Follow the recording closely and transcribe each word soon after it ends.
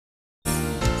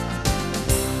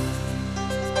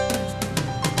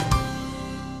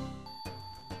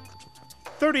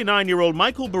39-year-old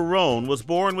Michael Barone was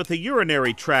born with a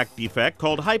urinary tract defect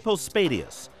called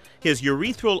hypospadias. His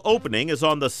urethral opening is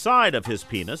on the side of his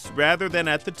penis rather than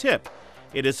at the tip.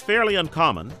 It is fairly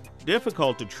uncommon,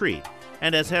 difficult to treat,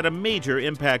 and has had a major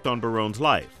impact on Barone's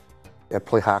life. I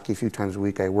play hockey a few times a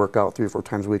week. I work out 3 or 4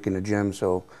 times a week in the gym,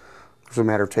 so it's a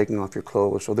matter of taking off your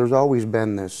clothes. So there's always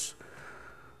been this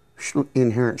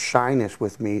inherent shyness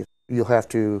with me. You'll have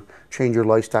to change your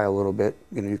lifestyle a little bit.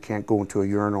 You know, you can't go into a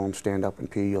urinal and stand up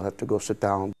and pee. You'll have to go sit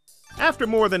down. After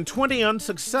more than 20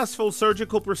 unsuccessful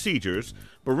surgical procedures,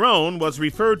 Barone was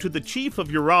referred to the chief of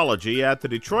urology at the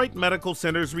Detroit Medical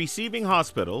Center's receiving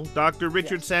hospital, Dr.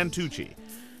 Richard Santucci.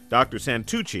 Dr.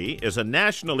 Santucci is a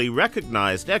nationally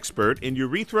recognized expert in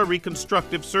urethra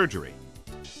reconstructive surgery.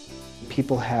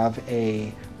 People have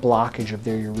a blockage of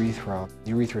their urethra. The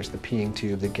urethra is the peeing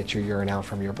tube that gets your urine out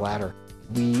from your bladder.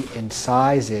 We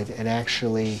incise it and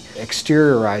actually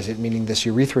exteriorize it, meaning this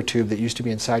urethra tube that used to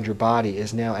be inside your body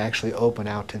is now actually open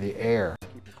out to the air.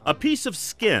 A piece of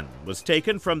skin was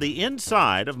taken from the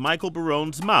inside of Michael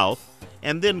Barone's mouth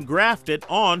and then grafted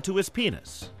onto his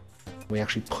penis. We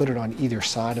actually put it on either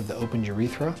side of the open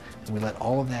urethra and we let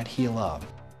all of that heal up.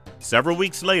 Several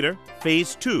weeks later,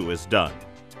 phase 2 is done.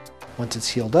 Once it's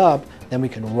healed up, then we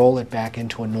can roll it back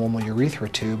into a normal urethra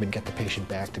tube and get the patient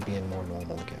back to being more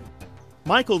normal again.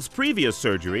 Michael's previous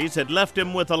surgeries had left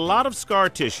him with a lot of scar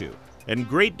tissue and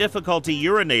great difficulty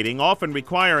urinating, often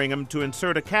requiring him to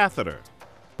insert a catheter.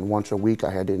 Once a week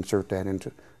I had to insert that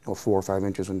into 4 or 5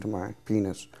 inches into my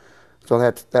penis. So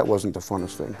that wasn't the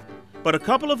funnest thing. But a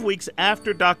couple of weeks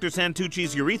after Dr.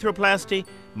 Santucci's urethroplasty,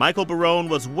 Michael Barone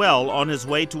was well on his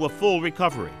way to a full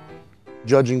recovery.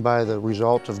 Judging by the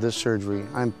results of this surgery,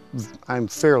 I'm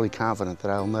fairly confident that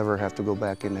I'll never have to go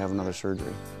back in and have another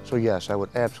surgery. So yes, I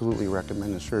would absolutely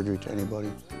recommend the surgery to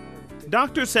anybody.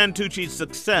 Dr. Santucci's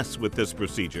success with this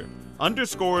procedure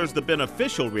underscores the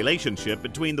beneficial relationship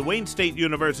between the Wayne State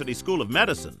University School of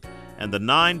Medicine and the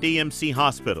 9 DMC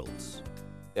hospitals.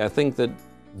 I think that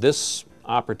this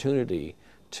opportunity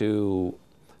to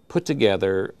put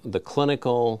together the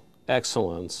clinical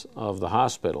excellence of the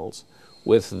hospitals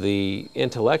with the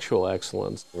intellectual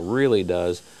excellence really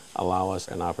does allow us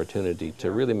an opportunity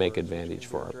to really make advantage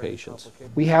for our patients.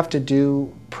 We have to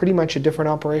do pretty much a different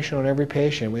operation on every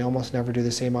patient. We almost never do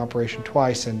the same operation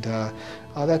twice, and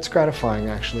that's gratifying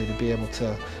actually to be able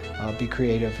to be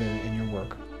creative in your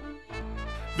work.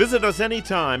 Visit us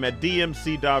anytime at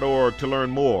dmc.org to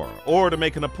learn more or to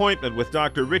make an appointment with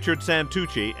Dr. Richard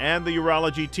Santucci and the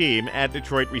urology team at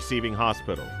Detroit Receiving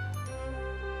Hospital.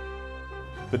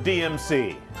 The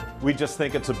DMC. We just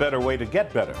think it's a better way to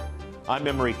get better. I'm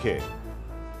Emery King.